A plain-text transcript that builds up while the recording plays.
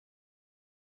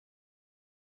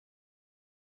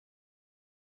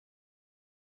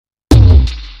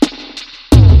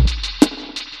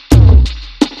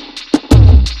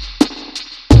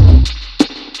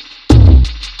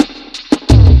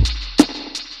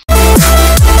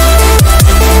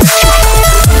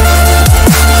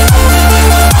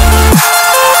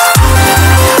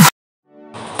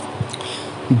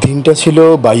দিনটা ছিল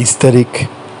 22 তারিখ।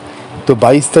 তো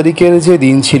 22 তারিখের যে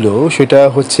দিন ছিল সেটা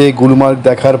হচ্ছে গুলমার্গ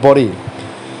দেখার পরে,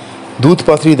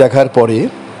 দুধপাত্রি দেখার পরে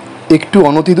একটু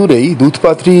অনতি দূরেই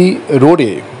দুধপাত্রি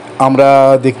রোডে আমরা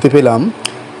দেখতে পেলাম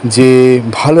যে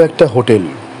ভালো একটা হোটেল,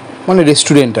 মানে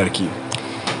রেস্টুরেন্ট আর কি।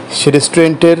 সে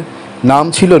রেস্টুরেন্টের নাম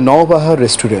ছিল নওবাহার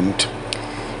রেস্টুরেন্ট,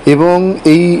 এবং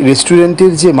এই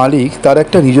রেস্টুরেন্টের যে মালিক তার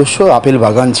একটা নিজস্ব আপেল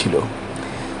বাগান ছিল।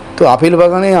 তো আপেল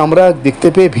বাগানে আমরা দেখতে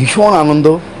পেয়ে ভীষণ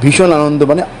আনন্দ,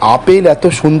 মানে আপেল এত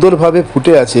সুন্দরভাবে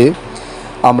ফুটে আছে।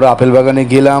 আমরা আপেল বাগানে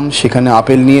গেলাম, সেখানে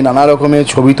আপেল নিয়ে নানা রকমের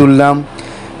ছবি তুললাম,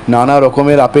 নানা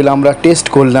রকমের আপেল আমরা টেস্ট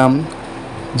করলাম।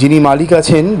 যিনি মালিক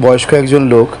আছেন বয়স্ক একজন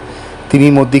লোক, তিনি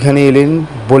মধ্যিখানে এলেন,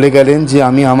 বলে গেলেন যে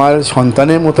আমি আমার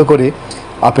সন্তানের মতো করে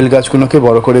আপেল গাছগুলোকে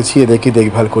বড় করেছি, এদেরকে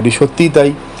দেখভাল করি। সত্যিই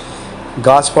তাই,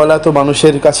 গাছপালা তো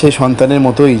মানুষের কাছে সন্তানের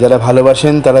মতোই, যারা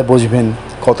ভালোবাসেন তারা বুঝবেন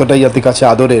কতটাই যাদের কাছে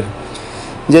আদরের।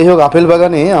 যাই হোক, আপেল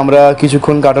বাগানে আমরা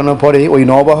কিছুক্ষণ কাটানোর পরে ওই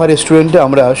নওবাহার রেস্টুরেন্টে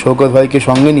আমরা শওকত ভাইকে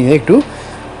সঙ্গে নিয়ে একটু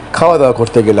খাওয়া দাওয়া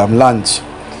করতে গেলাম, লাঞ্চ।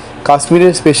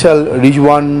 কাশ্মীরের স্পেশাল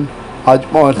রিজওয়ান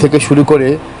থেকে শুরু করে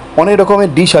অনেক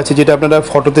রকমের ডিশ আছে, যেটা আপনারা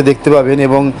ফটোতে দেখতে পাবেন।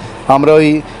 এবং আমরা ওই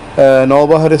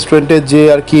নওবাহার রেস্টুরেন্টের যে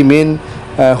আর কি মেন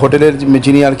হোটেলের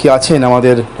যিনি আর কি আছেন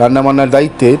আমাদের রান্নাবান্নার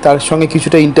দায়িত্বে, তার সঙ্গে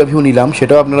কিছুটা ইন্টারভিউ নিলাম,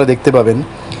 সেটাও আপনারা দেখতে পাবেন।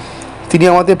 তিনি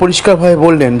আমাদের পরিষ্কারভাবে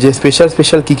বললেন যে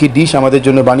স্পেশাল কী ডিশ আমাদের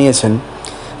জন্য বানিয়েছেন।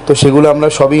 তো সেগুলো আমরা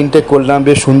সবই ইনটেক করলাম,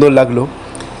 বেশ সুন্দর লাগলো।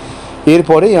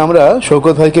 এরপরেই আমরা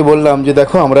শওকত ভাইকে বললাম যে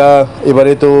দেখো, আমরা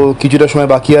এবারে তো কিছুটা সময়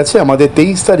বাকি আছে, আমাদের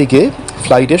 23 তারিখে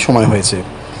ফ্লাইটের সময় হয়েছে।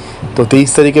 তো 23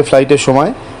 তারিখে ফ্লাইটের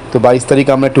সময়, তো 22 তারিখ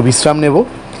আমরা একটু বিশ্রাম নেব।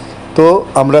 তো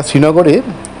আমরা শ্রীনগরে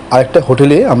আরেকটা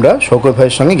হোটেলে আমরা শওকত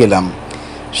ভাইয়ের সঙ্গে গেলাম।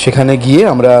 সেখানে গিয়ে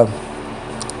আমরা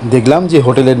দেখলাম যে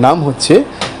হোটেলের নাম হচ্ছে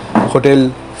হোটেল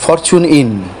ফরচুন ইন।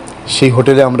 সেই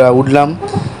হোটেলে আমরা উঠলাম,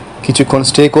 কিছুক্ষণ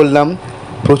স্টে করলাম,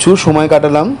 প্রচুর সময়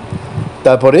কাটালাম।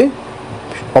 তারপরে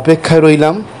অপেক্ষায়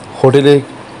রইলাম হোটেলের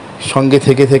সঙ্গে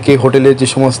থেকে হোটেলের যে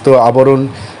সমস্ত আবরণ,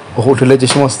 হোটেলের যে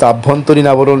সমস্ত আভ্যন্তরীণ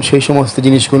আবরণ, সেই সমস্ত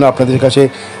জিনিসগুলো আপনাদের কাছে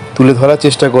তুলে ধরার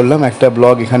চেষ্টা করলাম। একটা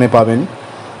ব্লগ এখানে পাবেন।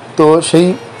 তো সেই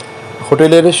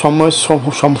হোটেলের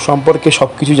সম্পর্কে সব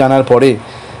কিছু জানার পরে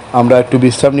আমরা একটু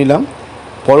বিশ্রাম নিলাম।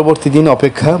 পরবর্তী দিন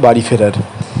অপেক্ষা বাড়ি ফেরার,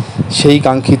 সেই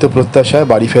কাঙ্ক্ষিত প্রত্যাশা,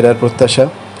 বাড়ি ফেরার প্রত্যাশা।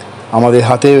 আমাদের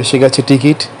হাতে এসে গেছে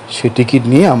টিকিট, সেই টিকিট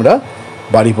নিয়ে আমরা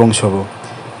বাড়ি পৌঁছবো।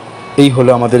 এই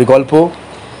হলো আমাদের গল্প,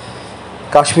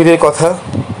 কাশ্মীরের কথা।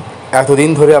 এতদিন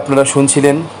ধরে আপনারা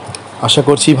শুনছিলেন, আশা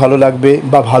করছি ভালো লাগবে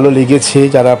বা ভালো লেগেছে।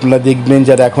 যারা আপনারা দেখবেন,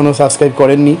 যারা এখনও সাবস্ক্রাইব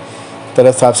করেননি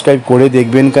তারা সাবস্ক্রাইব করে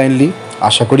দেখবেন কাইন্ডলি,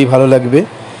 আশা করি ভালো লাগবে।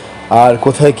 আর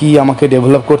কোথায় কি আমাকে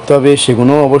ডেভেলপ করতে হবে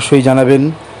সেগুলোও অবশ্যই জানাবেন।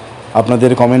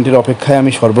 আপনাদের কমেন্টের অপেক্ষায়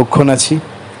আমি সর্বক্ষণ আছি।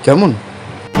 কেমন?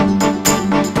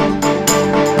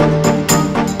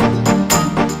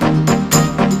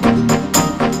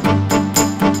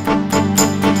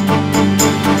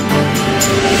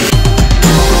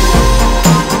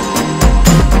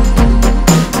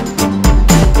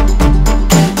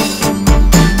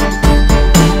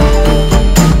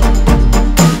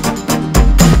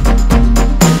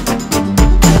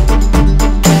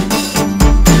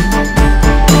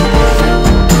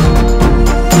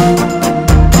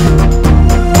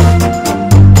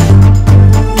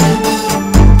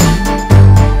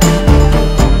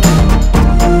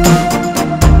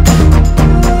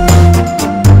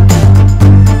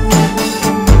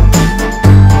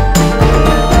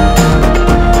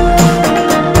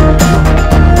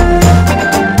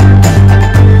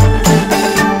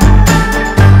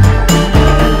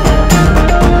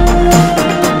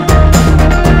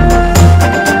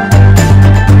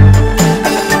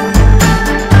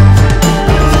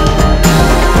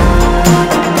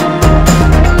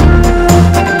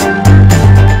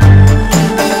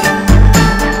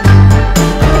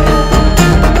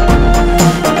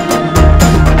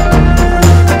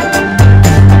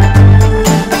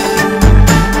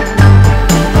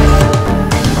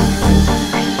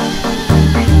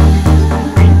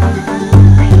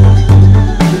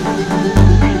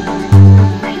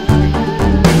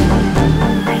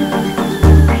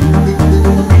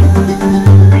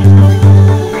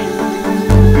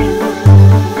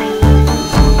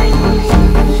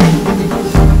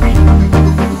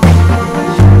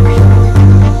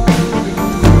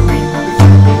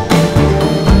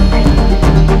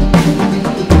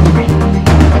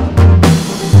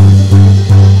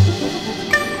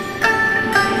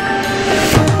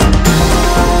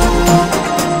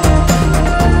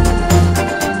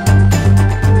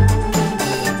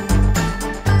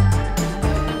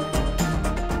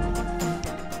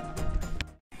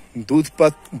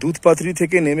 দুধপাত্রি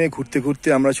থেকে নেমে ঘুরতে ঘুরতে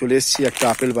আমরা চলে এসেছি একটা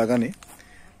আপেল বাগানে।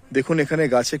 দেখুন এখানে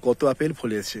গাছে কত আপেল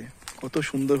ফলেছে, কত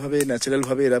সুন্দরভাবে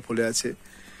ন্যাচারালভাবে এরা ফলে আছে।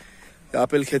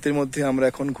 আপেল ক্ষেতের মধ্যে আমরা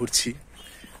এখন ঘুরছি।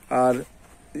 আর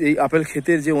এই আপেল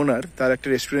ক্ষেতের যে ওনার, তার একটা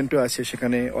রেস্টুরেন্টও আছে,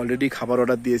 সেখানে অলরেডি খাবার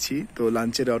অর্ডার দিয়েছি, তো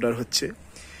লাঞ্চের অর্ডার হচ্ছে।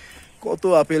 কত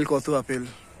আপেল, কত আপেল,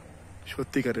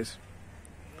 সত্যিকারের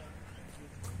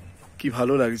কি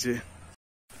ভালো লাগছে।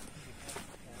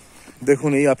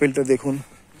 দেখুন এই আপেলটা, দেখুন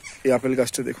এই আপেল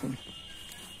গাছটা দেখুন,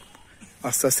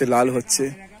 আস্তে আস্তে লাল হচ্ছে,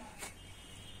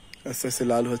 আস্তে আস্তে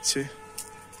লাল হচ্ছে।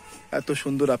 এত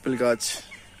সুন্দর আপেল গাছ,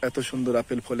 এত সুন্দর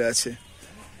আপেল ফলে আছে,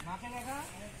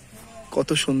 কত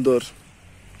সুন্দর,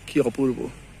 কি অপূর্ব,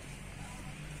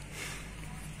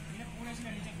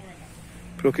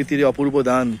 প্রকৃতির অপূর্ব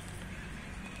দান।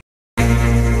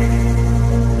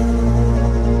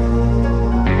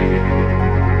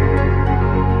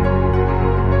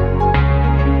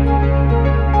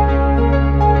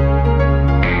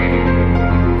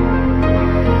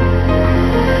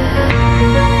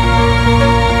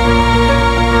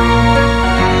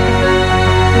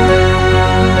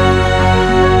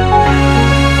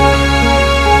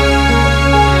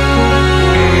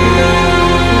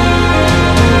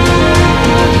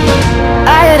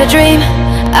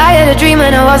 I had a dream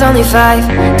when I was only 5,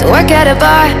 to work at a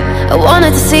bar. I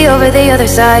wanted to see over the other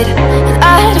side. And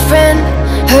I had a friend,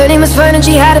 her name was Fern, and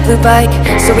she had a blue bike.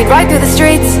 So we'd ride through the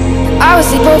streets, I would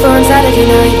sleep over on Saturday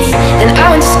nights. And I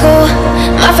went to school,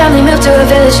 my family moved to a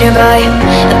village nearby.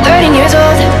 At 13 years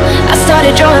old, I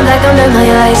started drawing black under my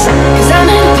eyes. Cause I'm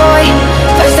a boy,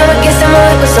 first time I kissed him,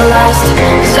 it was the last.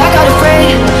 Cause I got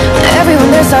afraid when everyone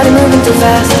there started moving too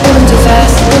fast. Moving too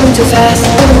fast, moving too fast,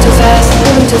 moving too fast,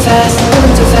 moving too fast,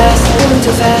 moving too fast, moving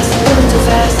too fast, moving too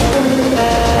fast, moving too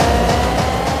fast.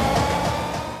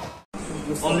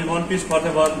 Only one piece for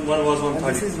the one was one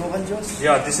thali. This is Rogan Josh?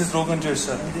 Yeah, this is Rogan Josh,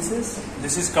 sir. And this is?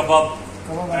 This is kebab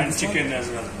and this chicken one? as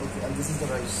well. Okay, and this is the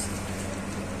rice.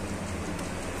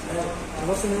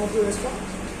 What's the name of your restaurant?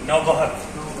 Nowbahar.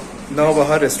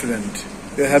 Nowbahar Restaurant.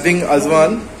 We're having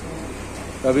Azwan.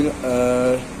 Having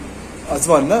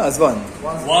Azwan, na? Azwan.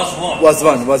 Was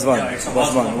one. Yeah, it's a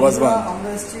was one. আমরা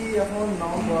এসেছি এখন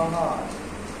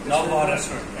Nowbahar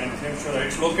Restaurant and Kremshura.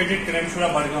 It's located in Kremshura,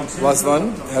 Badgam. Azwan.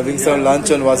 Having some lunch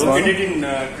on Azwan. Located in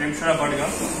Kremshura,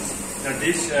 Badgam. The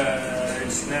dish,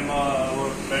 its name our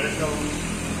traditional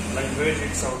language.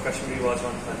 It's our Kashmiri was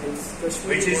one,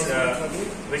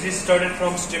 which is started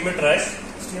from steamed rice.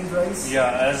 Steamed rice.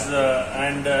 Yeah,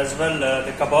 as well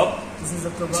the kebab. This is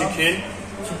the kebab. Chicken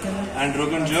and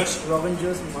Rogan Josh. Rogan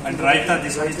Josh. And raita,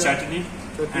 this one is chutney.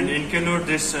 And include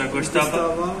this goshtaba,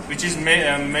 which is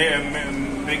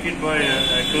make it by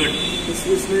curd. This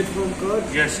is made from curd?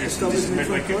 Yes, this is made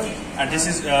by curd. And this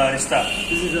is rista.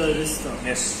 This is rista.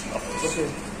 Yes, of course. Okay,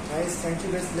 nice, thank you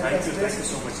guys. Thank you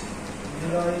so much.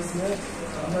 Indigo is here.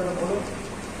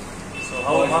 So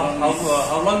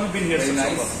how long you been here? Very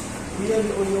nice. We are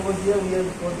over here, we are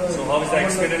for the... So how is the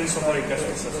experience so far in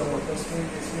Kashmir? Kashmir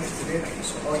experience is great.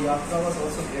 Our yatra was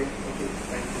also great. Okay.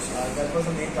 Thank you so That was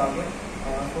the main target.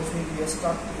 Unfortunately, we are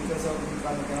stuck because of we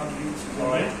cannot reach.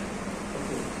 Alright.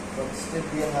 Okay. But still,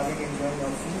 we are having enjoying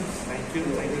our food. Thank you,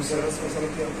 sir.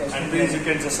 Specialty of Kashmir. And please, you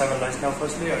can just have a lunch now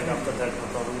firstly, and after that, no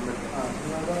problem.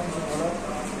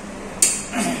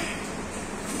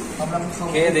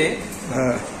 খেয়ে দে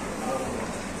হ্যাঁ,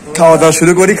 খাওয়া দাওয়া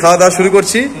শুরু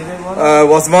করছি।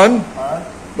 ওয়াজমান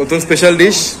নতুন special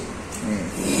dish.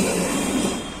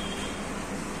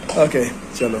 ওকে,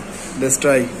 চলো let's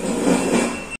try.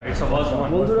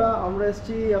 বন্ধুরা, আমরা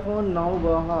এসেছি এখন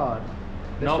Nowbahar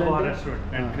Restaurant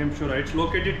and Kremshura. It's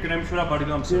located Kremshura,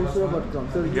 Badgam. Kremshura, Badgam.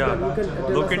 So you can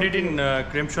located in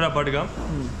Kremshura, Badgam.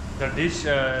 The dish,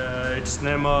 its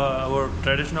name our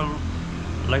traditional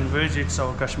language. It's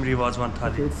our Kashmiri Wazwan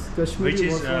thali. Okay, it's Kashmiri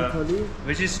Wazwan thali,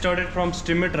 which is started from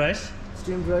steamed rice.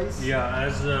 Steamed rice. Yeah,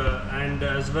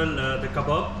 as well the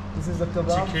kebab. This is the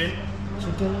kebab.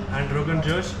 Chicken and Rogan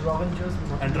Josh.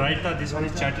 And raita. This one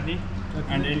is chutney.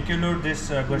 And include this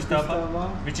goshtaba,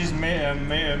 which is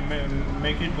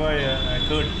make it by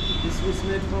curd. This is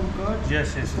made from curd? Yes,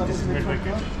 this is made by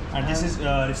curd. And this is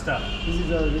rista. This is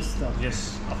rista. Yes,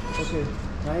 of course. Okay,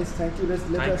 nice, thank you. Let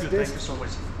us taste. Thank you so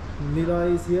much. Nira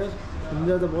is here.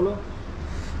 Nira, the bolo.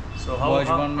 So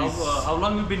how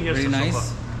long you been here? Very nice. So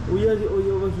far? We are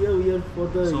over here. We are for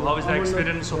the. So how is the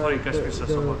experience so far in Kashmir?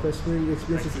 The Kashmir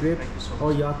experience is great. Thank you so much.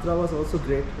 Our yatra was also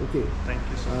great. Okay. Thank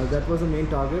you so much. That was the main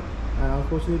target, and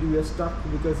unfortunately we are stuck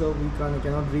because of we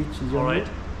cannot reach. Alright.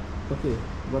 Okay,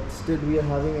 but still we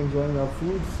are enjoying our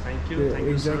food. Thank you.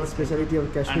 Enjoying the specialty of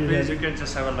Kashmir. And please, you can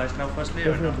just have a lunch now firstly,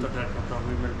 and after that, no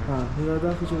problem. Nirada,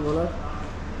 কিছু বলার?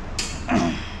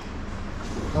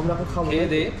 আমরা এখন খাবো। খেয়ে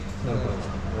দে।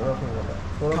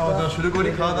 খাওয়া দাওয়া শুরু করি,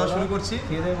 খাওয়া দাওয়া শুরু করছি।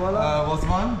 খেয়ে বলা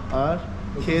ওসমান আর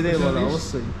খেয়ে দিয়ে বলা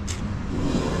অবশ্যই।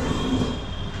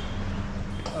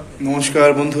 নমস্কার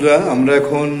বন্ধুরা, আমরা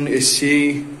এখন এসছি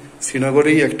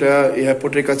শ্রীনগরেই একটা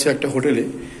এয়ারপোর্টের কাছে একটা হোটেলে।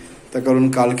 তার কারণ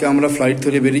কালকে আমরা ফ্লাইট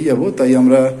ধরে বেরিয়ে যাব, তাই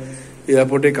আমরা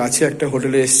এয়ারপোর্টের কাছে একটা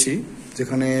হোটেলে এসছি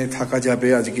যেখানে থাকা যাবে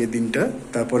আজকে দিনটা।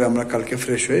 তারপরে আমরা কালকে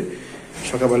ফ্রেশ হয়ে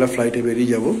সকালবেলা ফ্লাইটে বেরিয়ে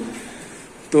যাব।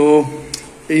 তো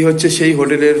এই হচ্ছে সেই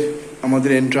হোটেলের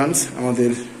আমাদের এন্ট্রান্স,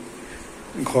 আমাদের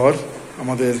ঘর।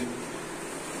 আমাদের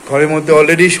ঘরের মধ্যে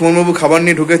অলরেডি সুমনবাবু খাবার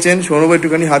নিয়ে ঢুকেছেন। সুমনবাবু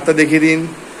একটুখানি হাতটা দেখিয়ে দিন।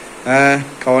 হ্যাঁ,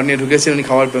 খাবার নিয়ে ঢুকেছেন, উনি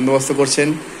খাবার বন্দোবস্ত করছেন।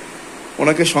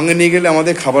 ওনাকে সঙ্গে নিয়ে গেলে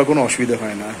আমাদের খাবার কোনো অসুবিধা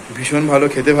হয় না। ভীষণ ভালো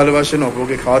খেতে ভালোবাসেন,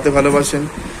 অপরকে খাওয়াতে ভালোবাসেন।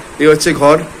 এই হচ্ছে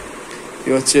ঘর,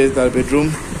 এই হচ্ছে তার বেডরুম,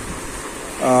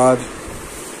 আর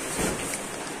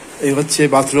এই হচ্ছে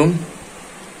बाथरूम।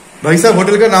 भाई साहब,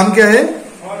 होटल का नाम क्या है?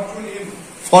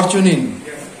 फॉर्चून इन।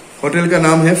 होटल का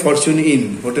नाम है फॉर्चून इन।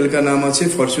 होटल का नाम আছে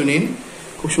ফরচুন ইন।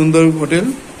 খুব সুন্দর হোটেল,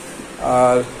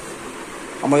 আর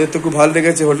আমাদের তো খুব ভালো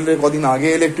লেগেছে। হোটেলে কদিন আগে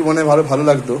এলে একটু মনে ভালো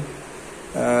লাগতো,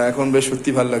 এখন বেশ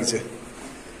সত্যি ভালো লাগছে।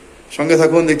 সঙ্গে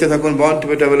থাকুন, দেখতে থাকুন বন্ড টু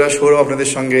ট্রাভেলার শো আপনাদের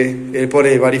সঙ্গে। এরপরে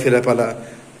বাড়ি ফেরা পালা।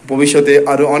 ভবিষ্যতে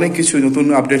আরও অনেক কিছু নতুন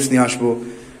আপডেটস নিয়ে আসবো,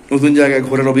 নতুন জায়গায়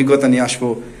ঘোরার অভিজ্ঞতা নিয়ে আসবো।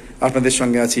 আপনাদের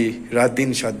সঙ্গে আছি রাত दिन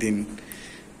 7 दिन।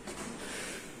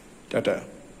 टाटा।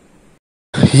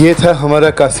 ये था हमारा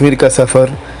कश्मीर का सफ़र,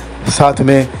 साथ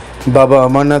में बाबा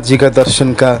अमरनाथ जी का दर्शन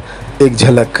का एक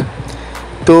झलक।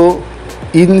 तो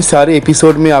इन सारे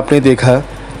एपिसोड में आपने देखा,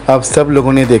 आप सब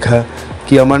लोगों ने देखा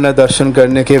कि अमरनाथ दर्शन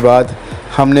करने के बाद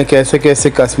हमने कैसे कैसे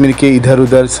कश्मीर के इधर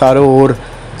उधर चारों ओर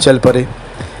चल पड़े।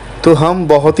 तो हम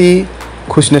बहुत ही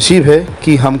खुशनसीब है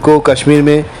कि हमको कश्मीर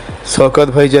में शौकत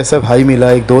भाई जैसा भाई मिला,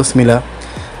 एक दोस्त मिला,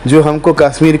 जो हमको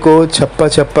कश्मीर को छप्पा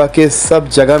छप्पा के सब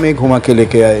जगह में घुमा के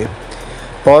लेके आए।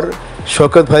 और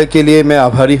शौकत भाई के लिए मैं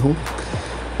आभारी हूँ।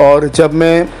 और जब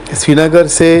मैं श्रीनगर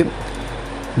से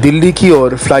दिल्ली की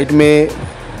ओर फ्लाइट में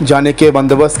जाने के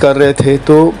बंदोबस्त कर रहे थे,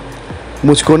 तो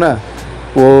मुझको ना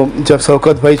वो जब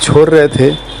शौकत भाई छोड़ रहे थे,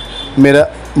 मेरा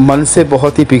मन से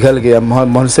बहुत ही पिघल गया,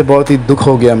 मन से बहुत ही दुख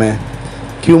हो गया मैं।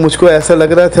 क्यों, मुझको ऐसा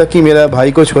लग रहा था कि मेरा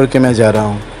भाई को छोड़ के मैं जा रहा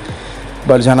हूँ।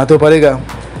 पर जाना तो पड़ेगा,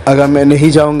 अगर मैं नहीं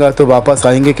जाऊँगा तो वापस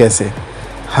आएंगे कैसे?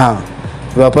 हाँ,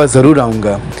 वापस ज़रूर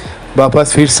आऊँगा,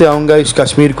 वापस फिर से आऊँगा इस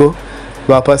कश्मीर को,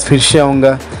 वापस फिर से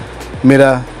आऊँगा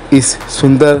मेरा इस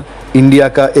सुंदर इंडिया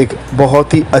का एक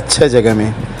बहुत ही अच्छा जगह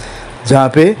में, जहाँ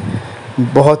पे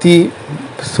बहुत ही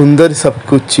सुंदर सब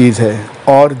कुछ चीज़ है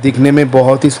और दिखने में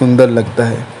बहुत ही सुंदर लगता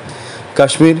है।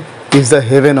 Kashmir is the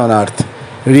heaven on earth,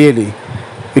 really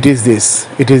it is this,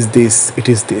 it is this, it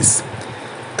is this.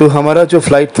 तो हमारा जो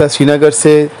फ़्लाइट था श्रीनगर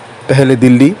से पहले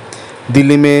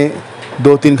दिल्ली में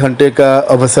 2-3 घंटे का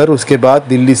अवसर, उसके बाद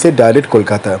दिल्ली से डायरेक्ट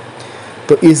कोलकाता।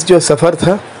 तो इस जो सफ़र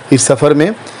था, इस सफ़र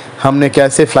में हमने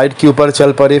कैसे फ़्लाइट के ऊपर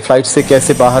चल पड़े, फ़्लाइट से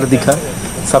कैसे बाहर दिखा,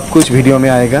 सब कुछ वीडियो में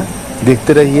आएगा,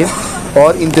 देखते रहिए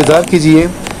और इंतज़ार कीजिए,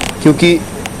 क्योंकि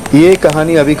ये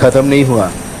कहानी अभी ख़त्म नहीं हुआ।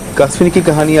 कश्मीर की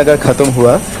कहानी अगर ख़त्म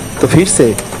हुआ तो फिर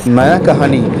से नया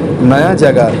कहानी, नया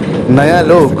जगह, नया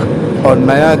लोग और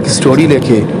नया स्टोरी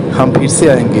लेके हम फिर से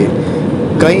आएंगे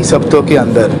कई हफ्तों के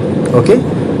अंदर। Okay,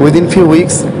 within few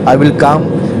weeks I will come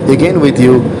again with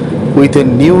you with a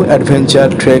new adventure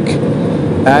trek,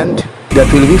 and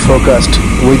that will be focused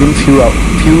within few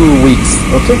weeks.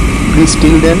 Okay, please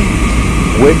till then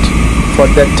wait for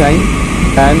that time,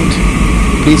 and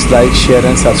please like, share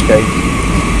and subscribe.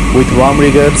 With warm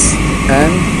regards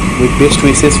and with best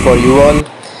wishes for you all,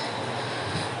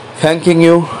 thanking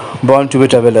you, born to be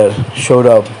traveler, showed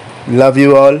up, love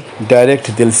you all,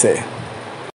 direct dil se.